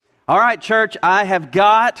All right, church, I have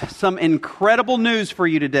got some incredible news for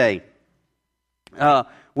you today.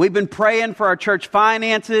 We've been praying for our church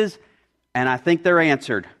finances, and I think they're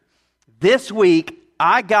answered. This week,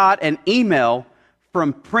 I got an email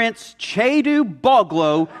from Prince Chedu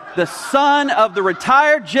Boglo, the son of the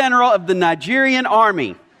retired general of the Nigerian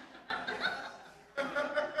army.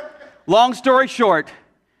 Long story short,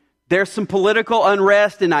 there's some political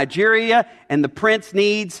unrest in Nigeria, and the prince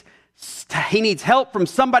needs help from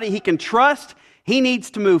somebody he can trust. He needs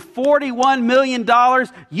to move $41 million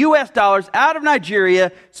US dollars out of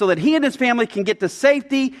Nigeria so that he and his family can get to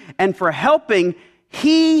safety. And for helping,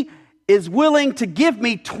 he is willing to give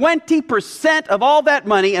me 20% of all that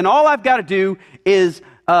money, and all I've got to do is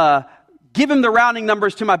give him the rounding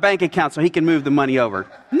numbers to my bank account so he can move the money over.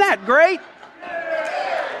 Isn't that great?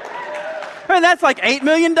 I mean, that's like $8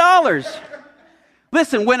 million.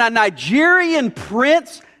 Listen, when a Nigerian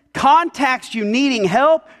prince contacts you needing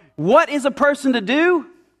help, what is a person to do?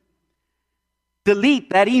 Delete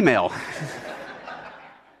that email.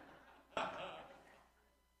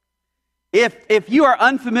 If you are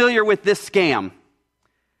unfamiliar with this scam,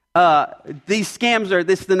 these scams are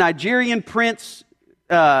the Nigerian prince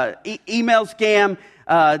email scam.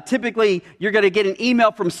 Typically, you're going to get an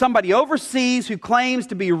email from somebody overseas who claims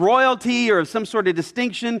to be royalty or of some sort of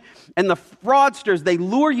distinction. And the fraudsters, they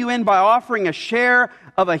lure you in by offering a share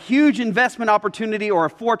of a huge investment opportunity or a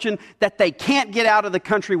fortune that they can't get out of the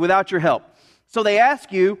country without your help. So they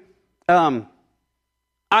ask you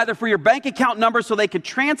either for your bank account number so they could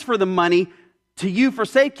transfer the money to you for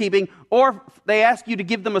safekeeping, or they ask you to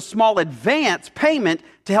give them a small advance payment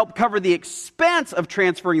to help cover the expense of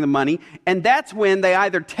transferring the money, and that's when they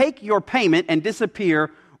either take your payment and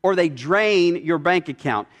disappear, or they drain your bank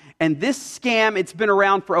account. And this scam, it's been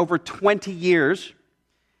around for over 20 years.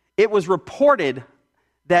 It was reported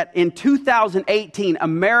that in 2018,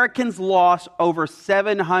 Americans lost over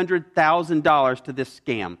 $700,000 to this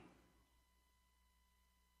scam.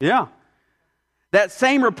 Yeah. That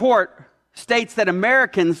same report states that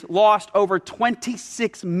Americans lost over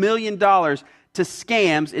 $26 million to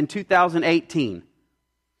scams in 2018.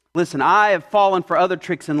 Listen, I have fallen for other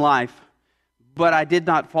tricks in life, but I did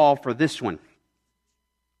not fall for this one.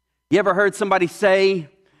 You ever heard somebody say,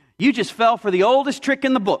 "You just fell for the oldest trick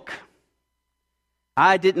in the book"?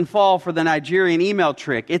 I didn't fall for the Nigerian email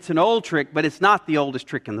trick. It's an old trick, but it's not the oldest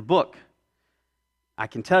trick in the book. I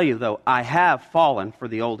can tell you, though, I have fallen for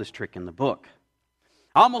the oldest trick in the book.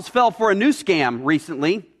 I almost fell for a new scam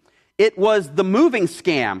recently. It was the moving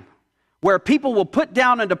scam, where people will put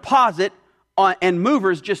down a deposit and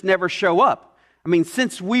movers just never show up. I mean,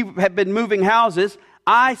 since we have been moving houses,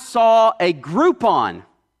 I saw a Groupon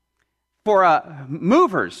for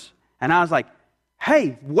movers. And I was like,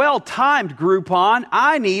 hey, well-timed Groupon,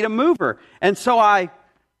 I need a mover. And so I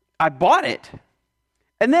bought it.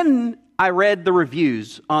 And then I read the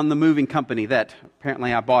reviews on the moving company that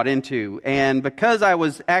apparently I bought into. And because I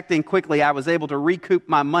was acting quickly, I was able to recoup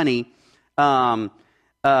my money because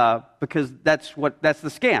that's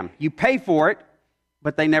the scam. You pay for it,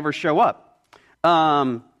 but they never show up.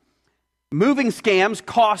 Moving scams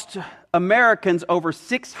cost Americans over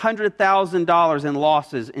 $600,000 in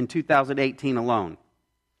losses in 2018 alone.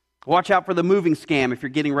 Watch out for the moving scam if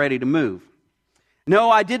you're getting ready to move.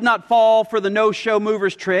 No, I did not fall for the no-show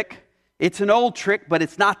movers trick. It's an old trick, but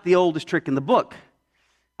it's not the oldest trick in the book.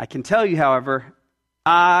 I can tell you, however,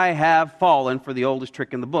 I have fallen for the oldest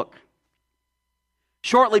trick in the book.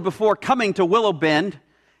 Shortly before coming to Willow Bend,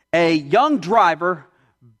 a young driver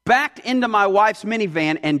backed into my wife's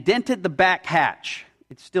minivan and dented the back hatch.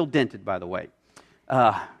 It's still dented, by the way.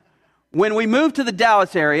 When we moved to the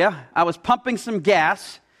Dallas area, I was pumping some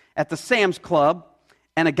gas at the Sam's Club,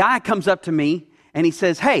 and a guy comes up to me and he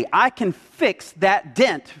says, "Hey, I can fix that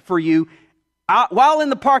dent for you while in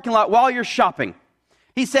the parking lot, while you're shopping."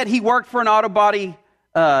 He said he worked for an auto body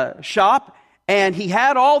shop, and he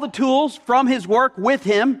had all the tools from his work with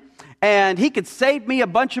him, and he could save me a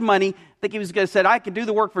bunch of money. I think he was going to say, I could do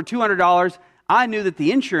the work for $200. I knew that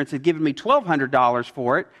the insurance had given me $1,200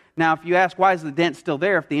 for it. Now, if you ask, why is the dent still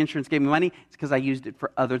there if the insurance gave me money? It's because I used it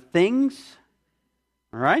for other things.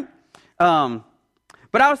 All right?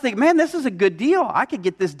 But I was thinking, man, this is a good deal. I could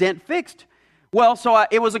get this dent fixed. Well,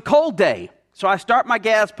 it was a cold day. So I start my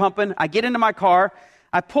gas pumping. I get into my car.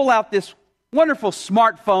 I pull out this wonderful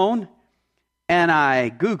smartphone, and I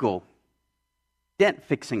Google dent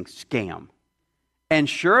fixing scam. And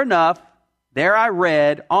sure enough, there I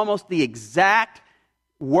read almost the exact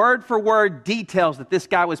word-for-word details that this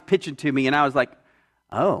guy was pitching to me. And I was like,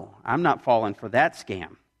 oh, I'm not falling for that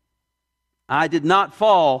scam. I did not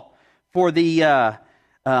fall for the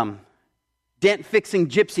dent-fixing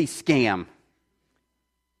gypsy scam.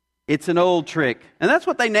 It's an old trick. And that's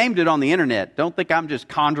what they named it on the internet. Don't think I'm just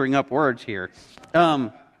conjuring up words here.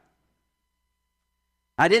 I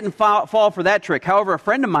didn't fall for that trick. However, a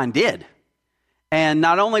friend of mine did. And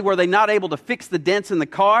not only were they not able to fix the dents in the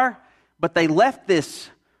car, but they left this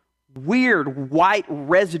weird white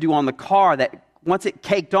residue on the car that once it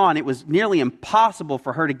caked on, it was nearly impossible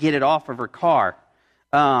for her to get it off of her car.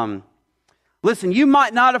 Listen, you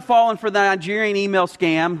might not have fallen for the Nigerian email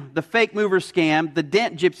scam, the fake mover scam, the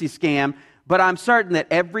dent gypsy scam, but I'm certain that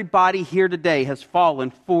everybody here today has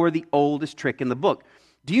fallen for the oldest trick in the book.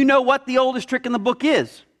 Do you know what the oldest trick in the book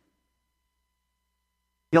is?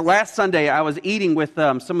 Last Sunday, I was eating with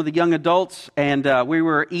some of the young adults, and we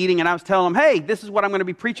were eating, and I was telling them, hey, this is what I'm going to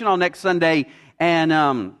be preaching on next Sunday,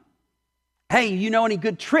 and hey, you know any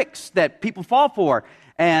good tricks that people fall for?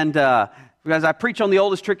 And because I preach on the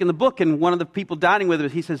oldest trick in the book, and one of the people dining with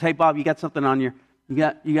us, he says, hey, Bob, you got something on you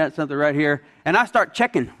got something right here? And I start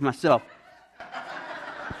checking myself.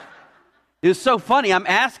 It was so funny. I'm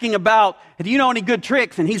asking about, do you know any good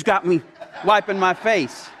tricks? And he's got me wiping my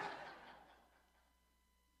face.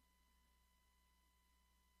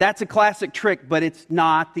 That's a classic trick, but it's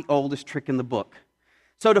not the oldest trick in the book.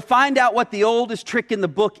 So to find out what the oldest trick in the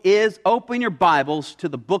book is, open your Bibles to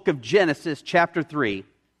the book of Genesis, chapter 3.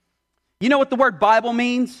 You know what the word Bible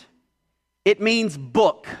means? It means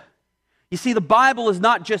book. You see, the Bible is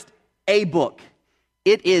not just a book.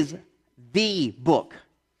 It is the book.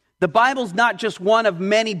 The Bible's not just one of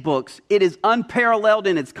many books. It is unparalleled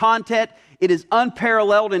in its content. It is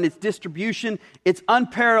unparalleled in its distribution. It's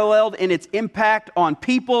unparalleled in its impact on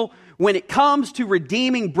people. When it comes to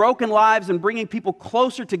redeeming broken lives and bringing people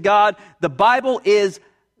closer to God, the Bible is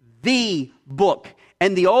the book.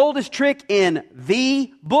 And the oldest trick in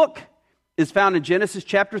the book is found in Genesis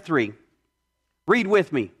chapter 3. Read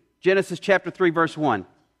with me. Genesis chapter 3, verse 1.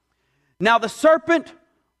 Now the serpent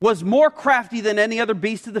was more crafty than any other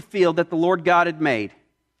beast of the field that the Lord God had made.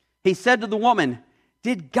 He said to the woman,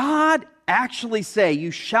 did God actually say, you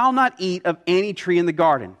shall not eat of any tree in the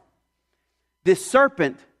garden? This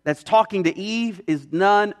serpent that's talking to Eve is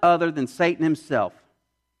none other than Satan himself.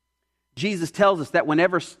 Jesus tells us that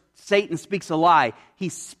whenever Satan speaks a lie,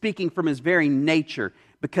 he's speaking from his very nature,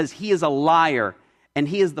 because he is a liar and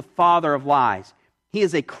he is the father of lies. He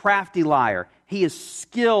is a crafty liar. He is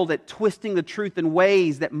skilled at twisting the truth in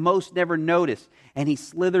ways that most never notice. And he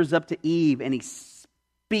slithers up to Eve and he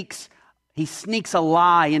sneaks a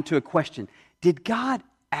lie into a question. Did God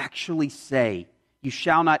actually say, you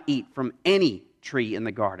shall not eat from any tree in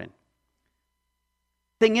the garden?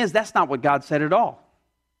 Thing is, that's not what God said at all.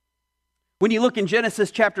 When you look in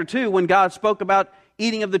Genesis chapter 2, when God spoke about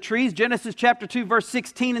eating of the trees, Genesis chapter 2, verse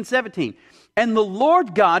 16 and 17. And the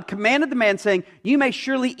Lord God commanded the man, saying, you may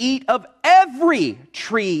surely eat of every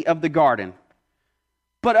tree of the garden,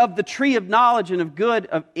 but of the tree of knowledge and of good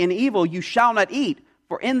and evil you shall not eat,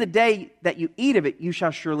 for in the day that you eat of it you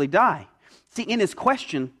shall surely die. See, in his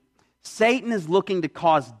question, Satan is looking to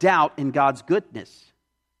cause doubt in God's goodness.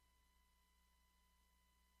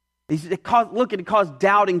 He's looking to cause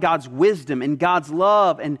doubt in God's wisdom and God's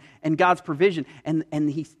love and God's provision. And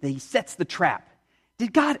he sets the trap.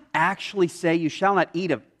 Did God actually say you shall not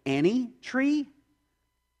eat of any tree?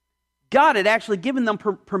 God had actually given them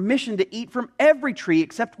permission to eat from every tree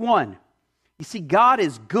except one. You see, God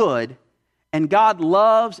is good and God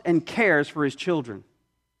loves and cares for his children.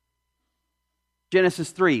 Genesis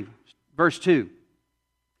 3, verse 2.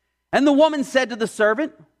 And the woman said to the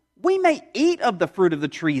servant, we may eat of the fruit of the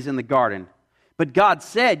trees in the garden. But God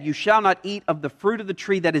said, you shall not eat of the fruit of the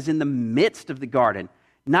tree that is in the midst of the garden,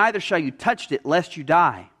 neither shall you touch it, lest you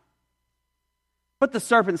die. But the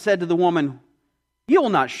serpent said to the woman, you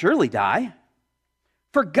will not surely die.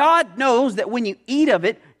 For God knows that when you eat of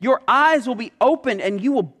it, your eyes will be opened, and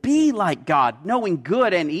you will be like God, knowing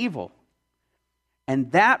good and evil.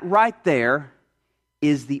 And that right there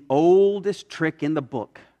is the oldest trick in the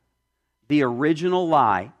book. The original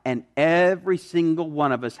lie, and every single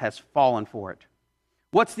one of us has fallen for it.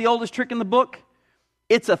 What's the oldest trick in the book?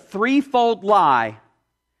 It's a threefold lie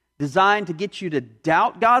designed to get you to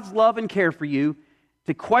doubt God's love and care for you,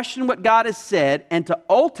 to question what God has said, and to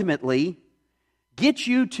ultimately get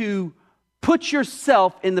you to put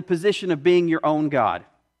yourself in the position of being your own God.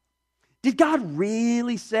 Did God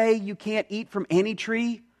really say you can't eat from any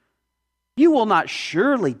tree? You will not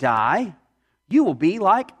surely die. You will be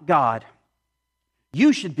like God.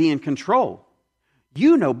 You should be in control.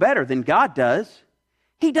 You know better than God does.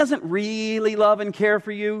 He doesn't really love and care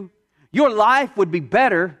for you. Your life would be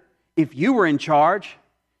better if you were in charge.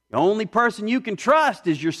 The only person you can trust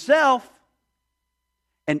is yourself.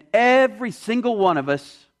 And every single one of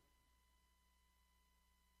us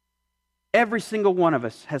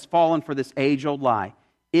has fallen for this age-old lie.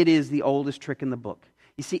 It is the oldest trick in the book.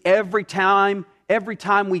 You see, every time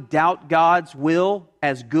we doubt God's will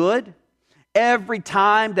as good, every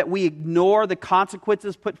time that we ignore the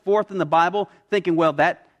consequences put forth in the Bible, thinking, well,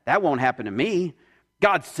 that won't happen to me.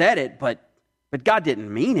 God said it, but God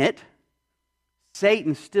didn't mean it.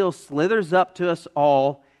 Satan still slithers up to us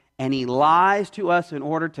all, and he lies to us in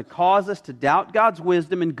order to cause us to doubt God's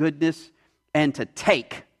wisdom and goodness and to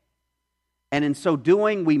take. And in so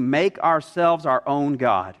doing, we make ourselves our own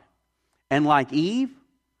God. And like Eve,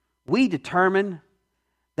 we determine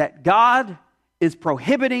that God is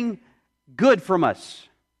prohibiting good from us.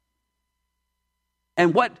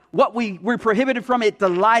 And what we're prohibited from, it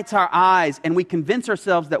delights our eyes, and we convince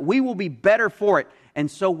ourselves that we will be better for it,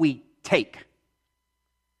 and so we take.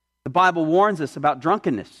 The Bible warns us about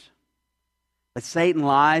drunkenness. But Satan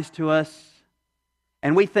lies to us,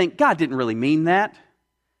 and we think, God didn't really mean that.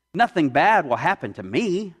 Nothing bad will happen to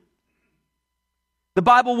me. The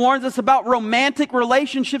Bible warns us about romantic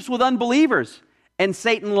relationships with unbelievers, and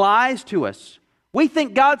Satan lies to us. We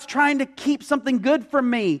think God's trying to keep something good from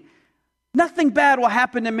me. Nothing bad will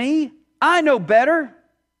happen to me. I know better.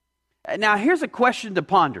 Now, here's a question to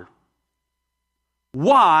ponder.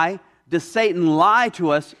 Why does Satan lie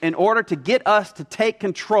to us in order to get us to take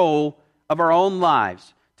control of our own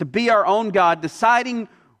lives, to be our own God, deciding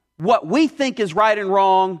what we think is right and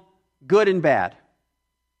wrong, good and bad?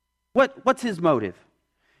 What's his motive?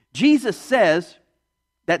 Jesus says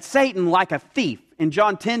that Satan, like a thief, in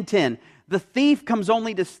John 10:10, the thief comes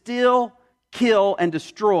only to steal, kill, and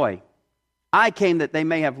destroy. I came that they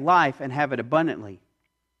may have life and have it abundantly.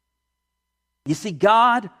 You see,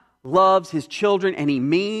 God loves his children, and he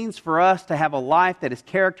means for us to have a life that is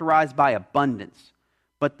characterized by abundance.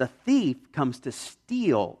 But the thief comes to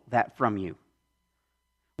steal that from you.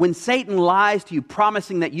 When Satan lies to you,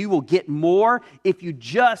 promising that you will get more if you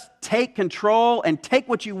just take control and take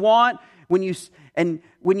what you want, when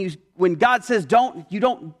God says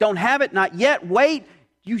don't have it, not yet, wait,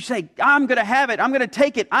 you say, I'm going to have it, I'm going to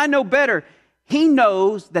take it, I know better. He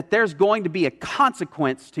knows that there's going to be a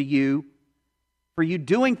consequence to you for you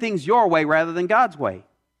doing things your way rather than God's way.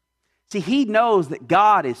 See, he knows that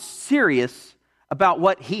God is serious about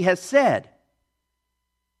what he has said.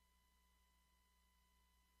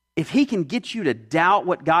 If he can get you to doubt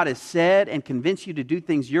what God has said and convince you to do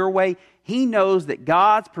things your way, he knows that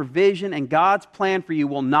God's provision and God's plan for you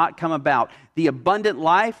will not come about. The abundant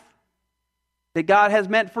life that God has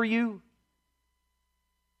meant for you,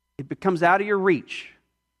 it becomes out of your reach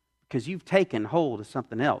because you've taken hold of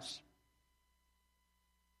something else.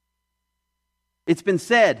 It's been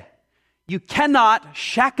said, you cannot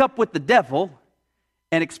shack up with the devil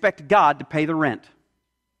and expect God to pay the rent.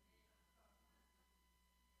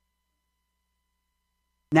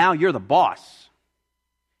 Now you're the boss.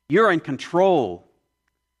 You're in control,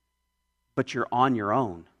 but you're on your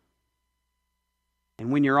own.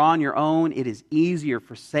 And when you're on your own, it is easier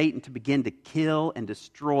for Satan to begin to kill and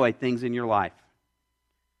destroy things in your life.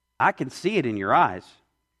 I can see it in your eyes.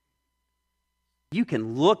 You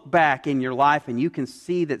can look back in your life and you can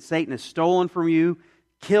see that Satan has stolen from you,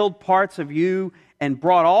 killed parts of you, and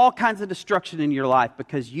brought all kinds of destruction in your life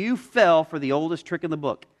because you fell for the oldest trick in the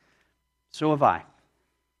book. So have I.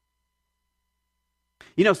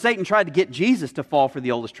 You know, Satan tried to get Jesus to fall for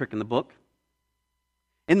the oldest trick in the book.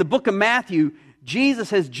 In the book of Matthew, Jesus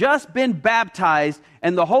has just been baptized,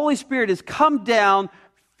 and the Holy Spirit has come down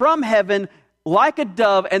from heaven like a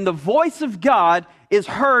dove, and the voice of God is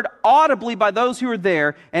heard audibly by those who are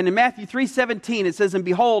there. And in Matthew 3:17, it says, and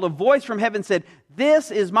behold, a voice from heaven said,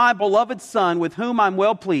 this is my beloved Son, with whom I'm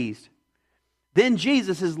well pleased. Then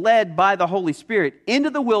Jesus is led by the Holy Spirit into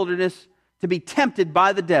the wilderness to be tempted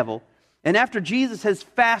by the devil. And after Jesus has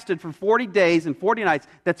fasted for 40 days and 40 nights,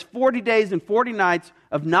 that's 40 days and 40 nights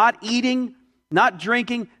of not eating, not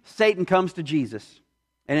drinking, Satan comes to Jesus.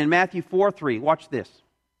 And in Matthew 4:3, watch this.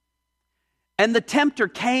 And the tempter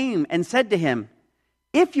came and said to him,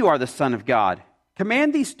 if you are the Son of God,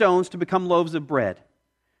 command these stones to become loaves of bread.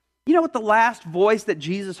 You know what the last voice that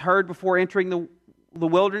Jesus heard before entering the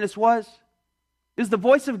wilderness was? It was the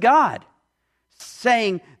voice of God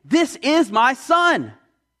saying, this is my Son.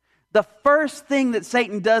 The first thing that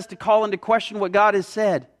Satan does to call into question what God has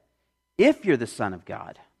said, if you're the Son of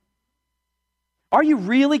God, are you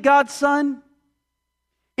really God's Son?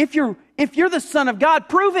 If you're the Son of God,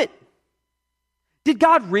 prove it. Did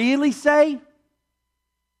God really say?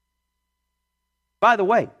 By the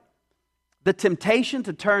way, the temptation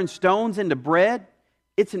to turn stones into bread,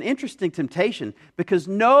 it's an interesting temptation because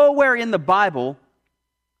nowhere in the Bible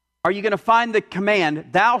are you going to find the command,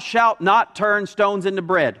 thou shalt not turn stones into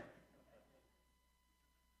bread?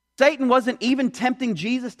 Satan wasn't even tempting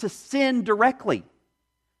Jesus to sin directly.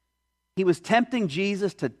 He was tempting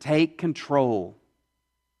Jesus to take control,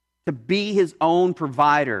 to be his own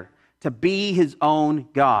provider, to be his own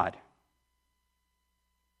God.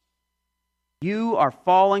 You are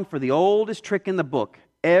falling for the oldest trick in the book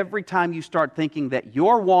every time you start thinking that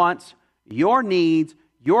your wants, your needs,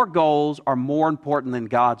 your goals are more important than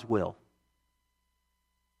God's will.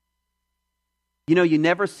 You know, you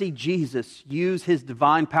never see Jesus use his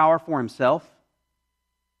divine power for himself.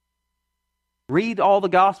 Read all the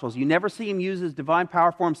Gospels. You never see him use his divine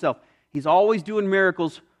power for himself. He's always doing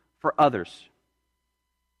miracles for others.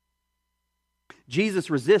 Jesus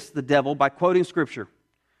resists the devil by quoting Scripture,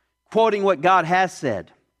 quoting what God has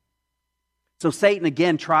said. So Satan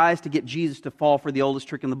again tries to get Jesus to fall for the oldest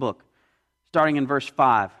trick in the book. Starting in verse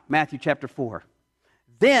 5, Matthew chapter 4.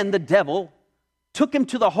 Then the devil took him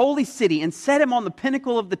to the holy city and set him on the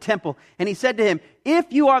pinnacle of the temple. And he said to him,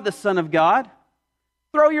 if you are the Son of God,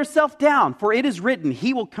 throw yourself down, for it is written,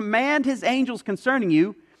 he will command his angels concerning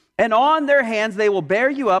you, and on their hands they will bear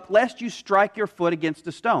you up, lest you strike your foot against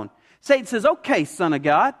a stone. Satan says, okay, Son of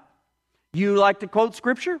God, you like to quote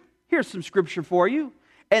Scripture? Here's some Scripture for you.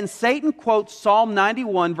 And Satan quotes Psalm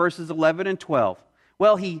 91, verses 11 and 12.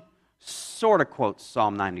 Well, he sort of quotes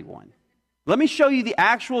Psalm 91. Let me show you the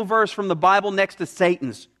actual verse from the Bible next to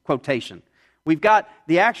Satan's quotation. We've got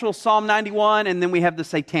the actual Psalm 91, and then we have the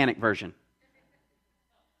satanic version.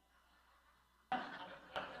 Do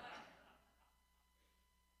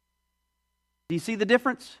you see the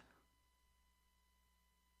difference?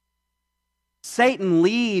 Satan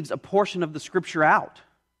leaves a portion of the Scripture out.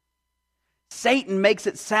 Satan makes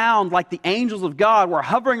it sound like the angels of God were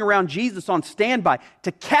hovering around Jesus on standby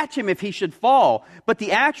to catch him if he should fall. But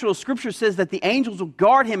the actual Scripture says that the angels will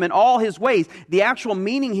guard him in all his ways. The actual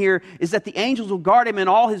meaning here is that the angels will guard him in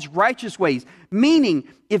all his righteous ways. Meaning,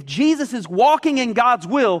 if Jesus is walking in God's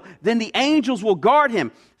will, then the angels will guard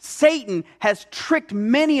him. Satan has tricked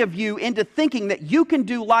many of you into thinking that you can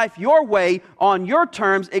do life your way, on your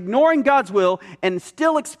terms, ignoring God's will, and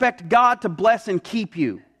still expect God to bless and keep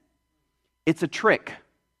you. It's a trick.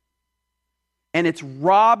 And it's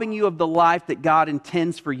robbing you of the life that God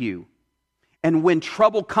intends for you. And when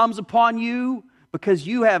trouble comes upon you because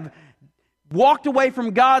you have walked away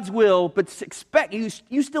from God's will, but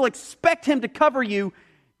you still expect him to cover you,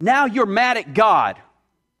 now you're mad at God.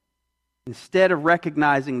 Instead of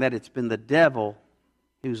recognizing that it's been the devil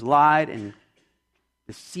who's lied and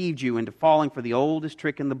deceived you into falling for the oldest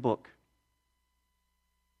trick in the book.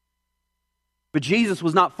 But Jesus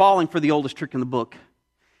was not falling for the oldest trick in the book.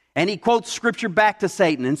 And he quotes Scripture back to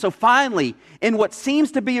Satan. And so finally, in what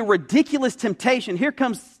seems to be a ridiculous temptation, here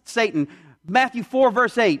comes Satan. Matthew 4,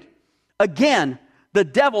 verse 8. Again, the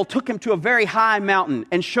devil took him to a very high mountain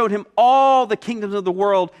and showed him all the kingdoms of the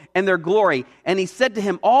world and their glory. And he said to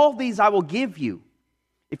him, all these I will give you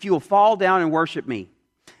if you will fall down and worship me.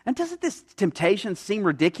 And doesn't this temptation seem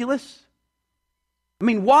ridiculous? I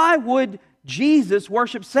mean, why would Jesus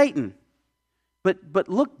worship Satan? But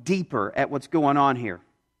look deeper at what's going on here.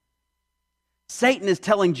 Satan is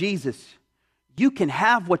telling Jesus, you can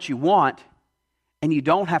have what you want, and you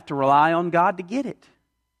don't have to rely on God to get it.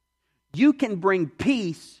 You can bring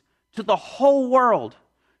peace to the whole world.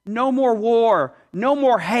 No more war, no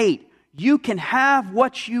more hate. You can have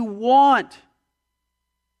what you want.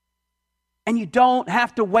 And you don't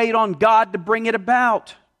have to wait on God to bring it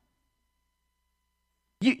about.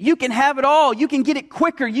 You can have it all. You can get it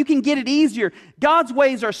quicker. You can get it easier. God's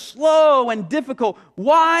ways are slow and difficult.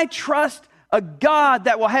 Why trust a God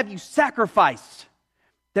that will have you sacrifice?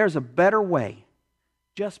 There's a better way.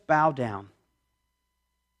 Just bow down.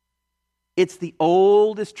 It's the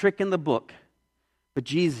oldest trick in the book, but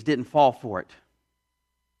Jesus didn't fall for it.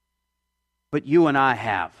 But you and I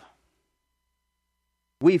have.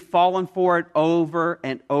 We've fallen for it over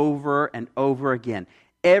and over and over again.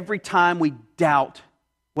 Every time we doubt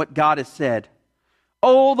what God has said.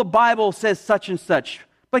 Oh, the Bible says such and such,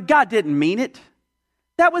 but God didn't mean it.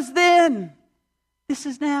 That was then. This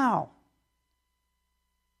is now.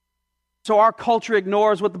 So our culture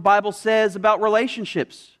ignores what the Bible says about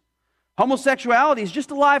relationships. Homosexuality is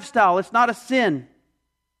just a lifestyle. It's not a sin.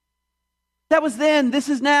 That was then. This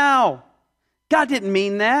is now. God didn't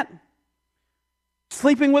mean that.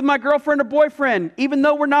 Sleeping with my girlfriend or boyfriend, even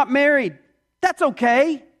though we're not married, that's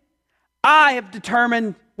okay. I have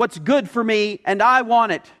determined what's good for me, and I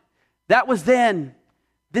want it. That was then.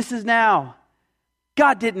 This is now.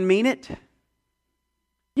 God didn't mean it.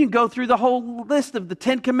 You can go through the whole list of the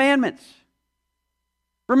 10 Commandments.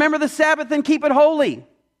 Remember the Sabbath and keep it holy.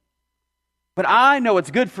 But I know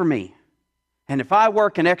it's good for me. And if I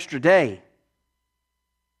work an extra day,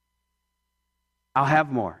 I'll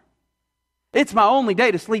have more. It's my only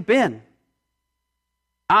day to sleep in.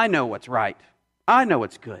 I know what's right. I know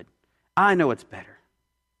what's good. I know it's better.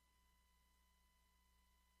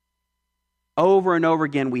 Over and over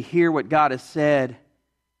again, we hear what God has said,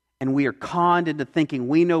 and we are conned into thinking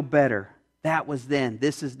we know better. That was then.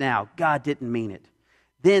 This is now. God didn't mean it.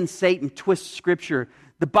 Then Satan twists Scripture.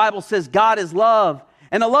 The Bible says God is love,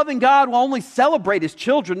 and a loving God will only celebrate His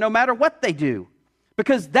children no matter what they do,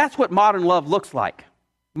 because that's what modern love looks like.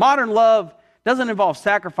 Modern love doesn't involve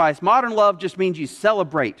sacrifice. Modern love just means you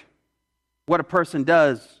celebrate what a person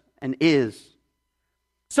does and is.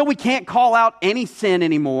 So we can't call out any sin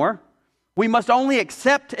anymore. We must only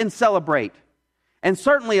accept and celebrate. And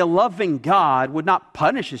certainly a loving God would not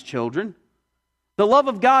punish His children. The love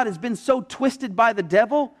of God has been so twisted by the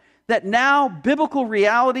devil that now biblical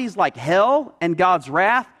realities like hell and God's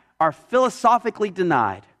wrath are philosophically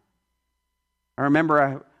denied. I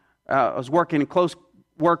remember I was working in close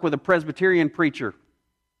work with a Presbyterian preacher,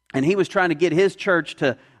 and he was trying to get his church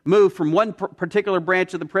to move from one particular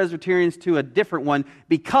branch of the Presbyterians to a different one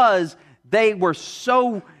because they were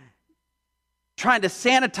so trying to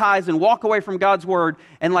sanitize and walk away from God's Word,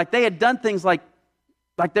 and like they had done things like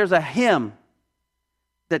there's a hymn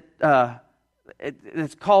that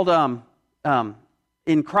it's called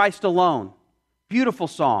In Christ Alone. Beautiful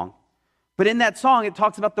song. But in that song, it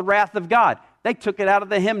talks about the wrath of God. They took it out of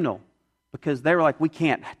the hymnal because they were like, we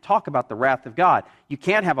can't talk about the wrath of God. You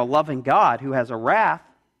can't have a loving God who has a wrath.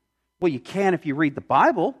 Well, you can if you read the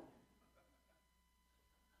Bible.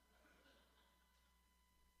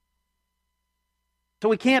 So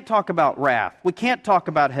we can't talk about wrath. We can't talk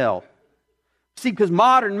about hell. See, because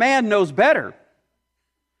modern man knows better.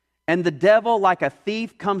 And the devil, like a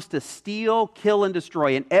thief, comes to steal, kill, and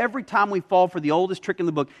destroy. And every time we fall for the oldest trick in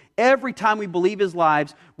the book, every time we believe his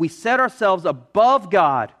lies, we set ourselves above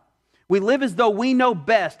God. We live as though we know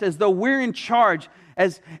best, as though we're in charge,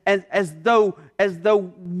 as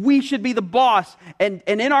though we should be the boss. And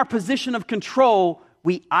in our position of control,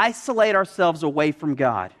 we isolate ourselves away from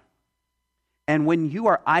God. And when you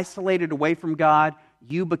are isolated away from God,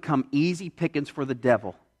 you become easy pickings for the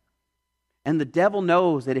devil. And the devil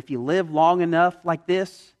knows that if you live long enough like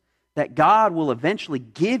this, that God will eventually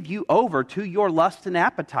give you over to your lusts and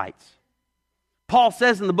appetites. Paul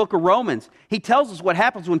says in the book of Romans, he tells us what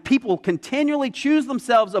happens when people continually choose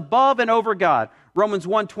themselves above and over God. Romans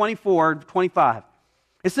 1, 24, 25.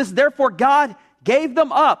 It says, therefore God gave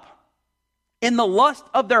them up in the lust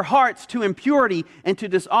of their hearts to impurity and to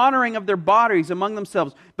dishonoring of their bodies among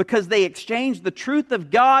themselves, because they exchanged the truth of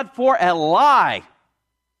God for a lie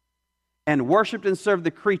and worshipped and served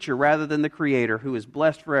the creature rather than the Creator, who is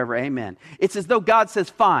blessed forever. Amen. It's as though God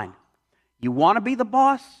says, fine, you want to be the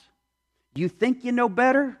boss? You think you know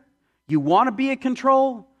better? You want to be in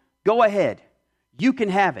control? Go ahead. You can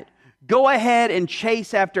have it. Go ahead and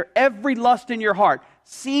chase after every lust in your heart.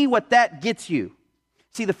 See what that gets you.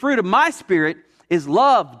 See, the fruit of my Spirit is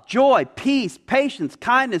love, joy, peace, patience,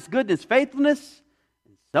 kindness, goodness, faithfulness,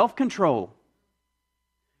 and self-control.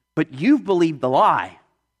 But you've believed the lie.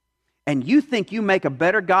 And you think you make a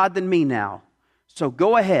better God than me now. So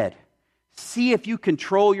go ahead. See if you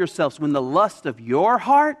control yourselves when the lust of your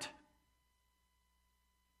heart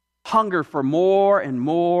hunger for more and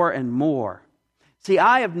more and more. See,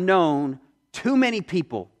 I have known too many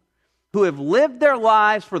people who have lived their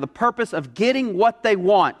lives for the purpose of getting what they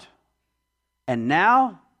want. And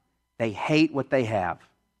now they hate what they have.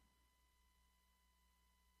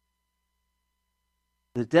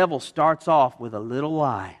 The devil starts off with a little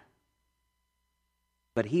lie.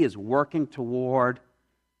 But he is working toward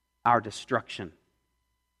our destruction.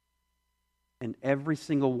 And every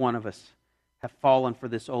single one of us have fallen for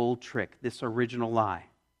this old trick, this original lie.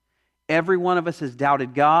 Every one of us has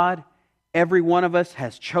doubted God. Every one of us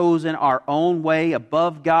has chosen our own way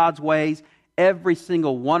above God's ways. Every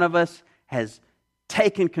single one of us has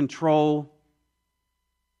taken control.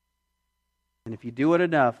 And if you do it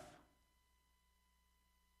enough,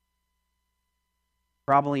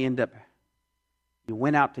 probably end up, you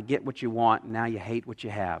went out to get what you want, and now you hate what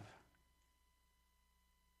you have.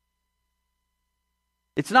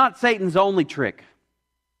 It's not Satan's only trick,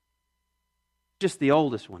 just the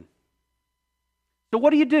oldest one. So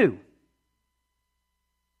what do you do?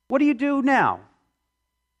 What do you do now?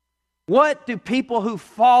 What do people who've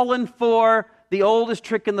fallen for the oldest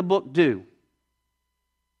trick in the book do?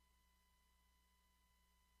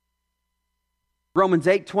 Romans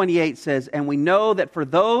 8:28 says, and we know that for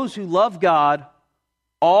those who love God,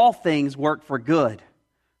 all things work for good,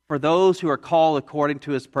 for those who are called according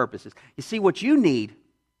to his purposes. You see, what you need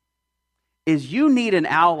is you need an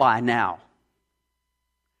ally now.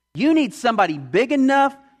 You need somebody big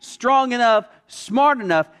enough, strong enough, smart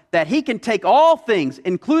enough that he can take all things,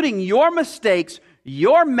 including your mistakes,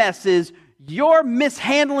 your messes, your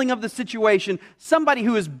mishandling of the situation, somebody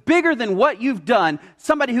who is bigger than what you've done,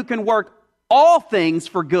 somebody who can work all things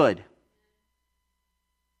for good.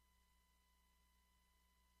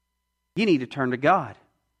 You need to turn to God.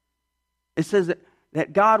 It says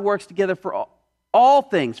that God works together for all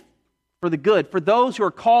things for the good, for those who are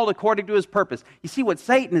called according to his purpose. You see what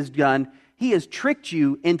Satan has done? He has tricked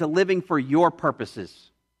you into living for your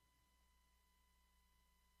purposes.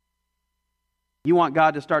 You want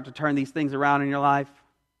God to start to turn these things around in your life?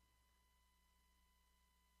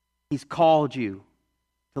 He's called you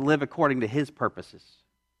to live according to his purposes.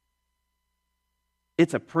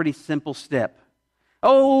 It's a pretty simple step.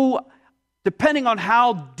 Oh, depending on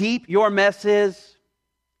how deep your mess is,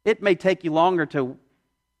 it may take you longer to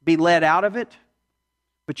be led out of it,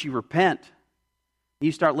 but you repent.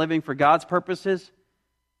 You start living for God's purposes,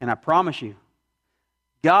 and I promise you,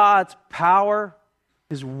 God's power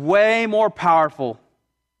is way more powerful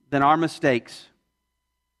than our mistakes.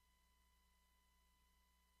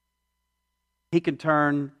 He can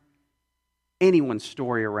turn anyone's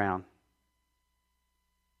story around.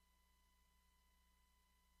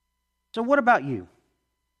 So what about you?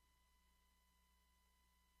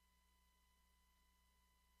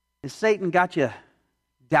 Has Satan got you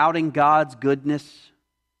doubting God's goodness?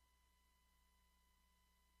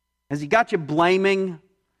 Has he got you blaming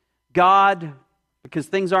God because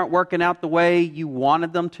things aren't working out the way you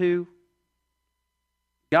wanted them to?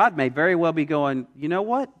 God may very well be going, you know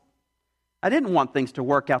what? I didn't want things to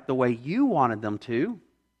work out the way you wanted them to.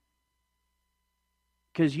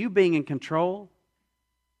 Because you being in control,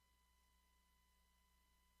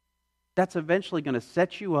 that's eventually going to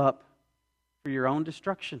set you up for your own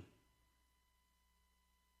destruction.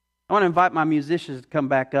 I want to invite my musicians to come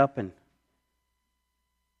back up and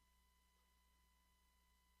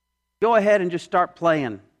go ahead and just start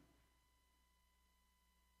playing.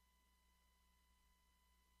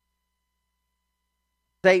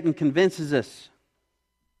 Satan convinces us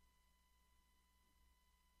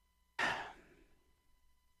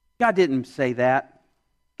God didn't say that.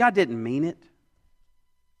 God didn't mean it.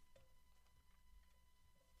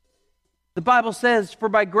 The Bible says, for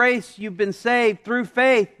by grace you've been saved through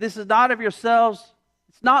faith. This is not of yourselves.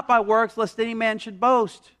 It's not by works, lest any man should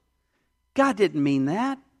boast. God didn't mean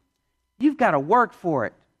that. You've got to work for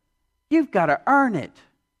it. You've got to earn it.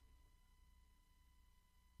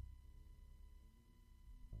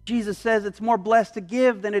 Jesus says it's more blessed to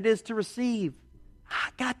give than it is to receive.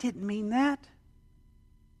 God didn't mean that.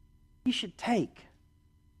 You should take.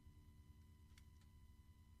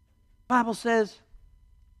 The Bible says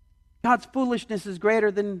God's foolishness is greater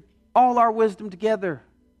than all our wisdom together.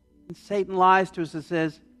 And Satan lies to us and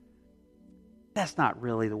says, that's not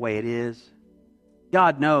really the way it is.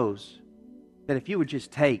 God knows that if you would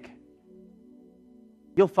just take,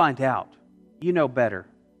 you'll find out. You know better.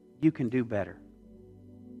 You can do better.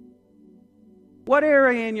 What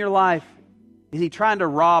area in your life is he trying to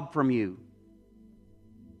rob from you?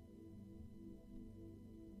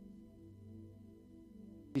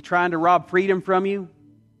 Is he trying to rob freedom from you?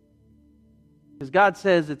 Because God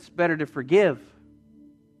says it's better to forgive.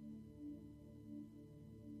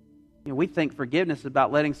 You know, we think forgiveness is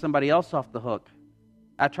about letting somebody else off the hook.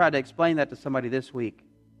 I tried to explain that to somebody this week.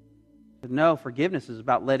 I said, no, forgiveness is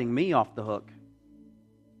about letting me off the hook.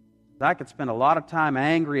 I could spend a lot of time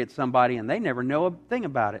angry at somebody and they never know a thing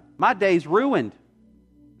about it. My day's ruined.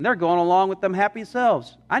 And they're going along with them happy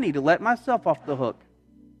selves. I need to let myself off the hook.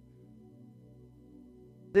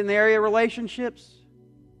 In the area of relationships,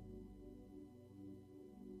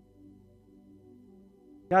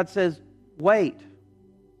 God says, wait.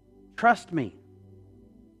 Trust me.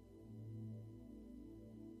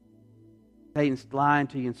 Satan's lying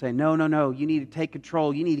to you and saying, no, you need to take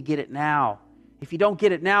control. You need to get it now. If you don't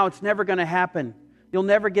get it now, it's never going to happen. You'll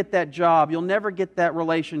never get that job. You'll never get that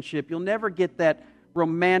relationship. You'll never get that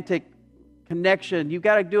romantic connection. You've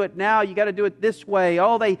got to do it now. You've got to do it this way.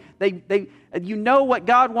 Oh, you know what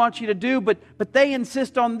God wants you to do, but they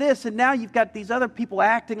insist on this, and now you've got these other people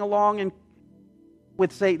acting along and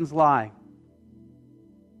with Satan's lie.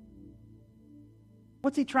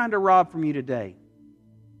 What's he trying to rob from you today?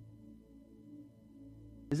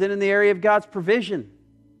 Is it in the area of God's provision?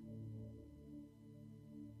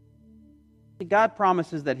 God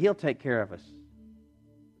promises that he'll take care of us.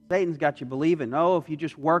 Satan's got you believing, oh, if you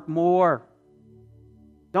just work more.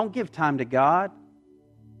 Don't give time to God.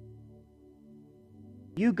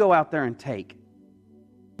 You go out there and take.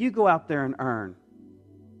 You go out there and earn.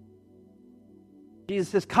 Jesus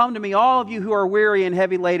says, come to me, all of you who are weary and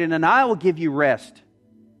heavy laden, and I will give you rest.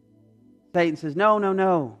 Satan says, no, no,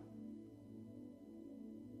 no.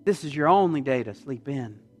 This is your only day to sleep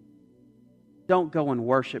in. Don't go and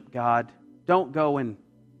worship God. Don't go and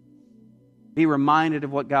be reminded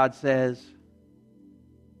of what God says.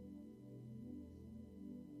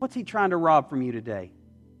 What's He trying to rob from you today?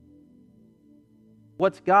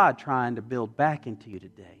 What's God trying to build back into you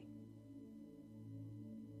today?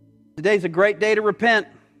 Today's a great day to repent.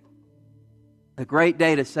 A great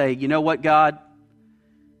day to say, you know what, God?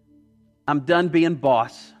 I'm done being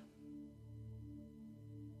boss.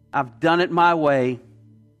 I've done it my way,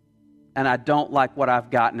 and I don't like what I've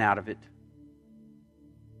gotten out of it.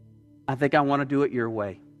 I think I want to do it your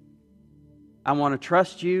way. I want to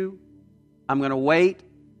trust you. I'm going to wait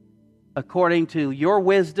according to your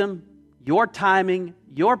wisdom, your timing,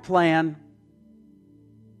 your plan.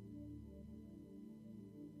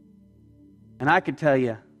 And I can tell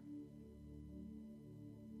you,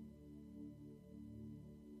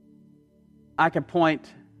 I can point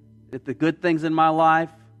at the good things in my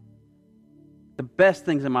life. The best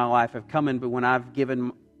things in my life have come in when I've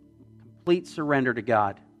given complete surrender to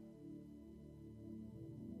God.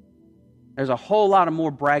 There's a whole lot of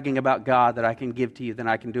more bragging about God that I can give to you than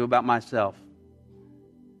I can do about myself.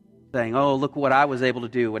 Saying, oh, look what I was able to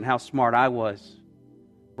do and how smart I was.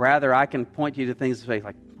 Rather, I can point you to things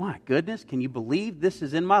like, my goodness, can you believe this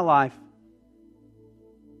is in my life?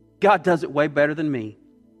 God does it way better than me.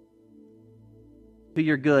 To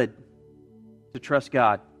your good, to trust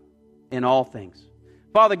God in all things.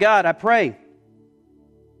 Father God, I pray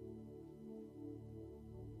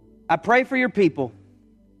for your people.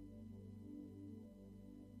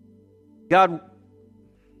 God,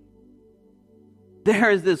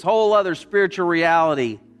 there is this whole other spiritual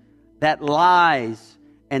reality that lies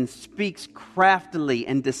and speaks craftily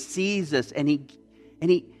and deceives us, and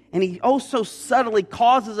he oh so subtly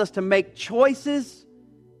causes us to make choices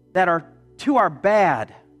that are to our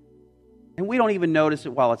bad, and we don't even notice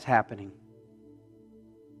it while it's happening.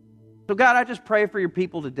 So God, I just pray for your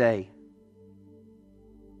people today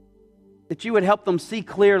that you would help them see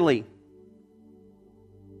clearly.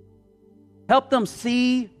 Help them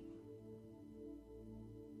see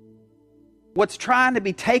what's trying to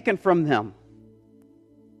be taken from them.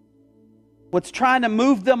 What's trying to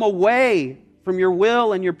move them away from your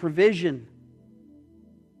will and your provision.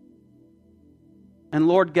 And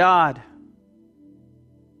Lord God,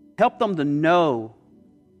 help them to know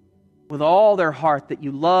with all their heart that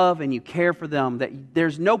you love and you care for them, that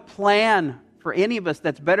there's no plan for any of us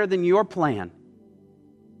that's better than your plan.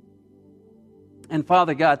 And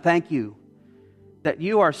Father God, thank you that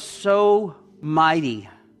you are so mighty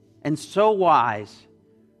and so wise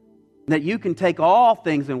that you can take all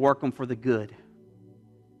things and work them for the good,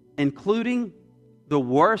 including the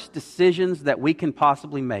worst decisions that we can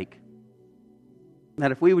possibly make.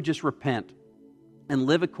 That if we would just repent and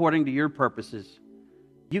live according to your purposes,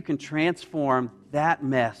 you can transform that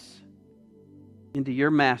mess into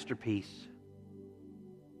your masterpiece.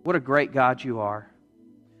 What a great God you are.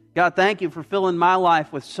 God, thank you for filling my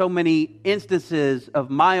life with so many instances of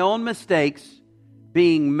my own mistakes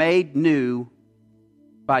being made new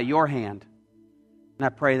by your hand. And I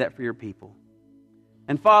pray that for your people.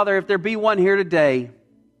 And Father, if there be one here today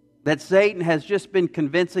that Satan has just been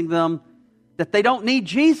convincing them that they don't need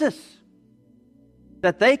Jesus,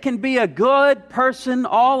 that they can be a good person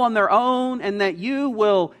all on their own, and that you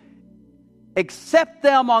will accept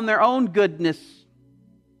them on their own goodness,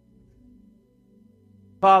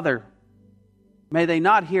 Father, may they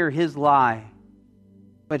not hear his lie,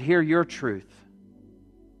 but hear your truth.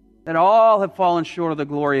 That all have fallen short of the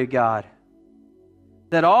glory of God.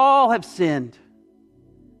 That all have sinned.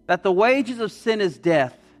 That the wages of sin is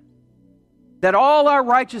death. That all our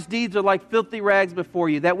righteous deeds are like filthy rags before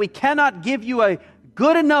you. That we cannot give you a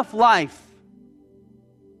good enough life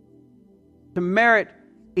to merit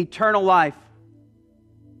eternal life.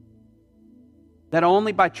 That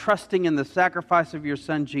only by trusting in the sacrifice of your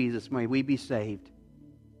Son Jesus may we be saved.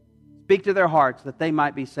 Speak to their hearts that they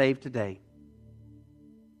might be saved today.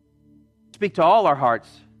 Speak to all our hearts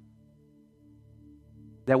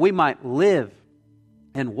that we might live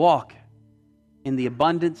and walk in the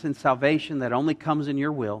abundance and salvation that only comes in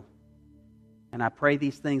your will. And I pray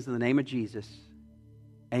these things in the name of Jesus.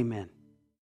 Amen.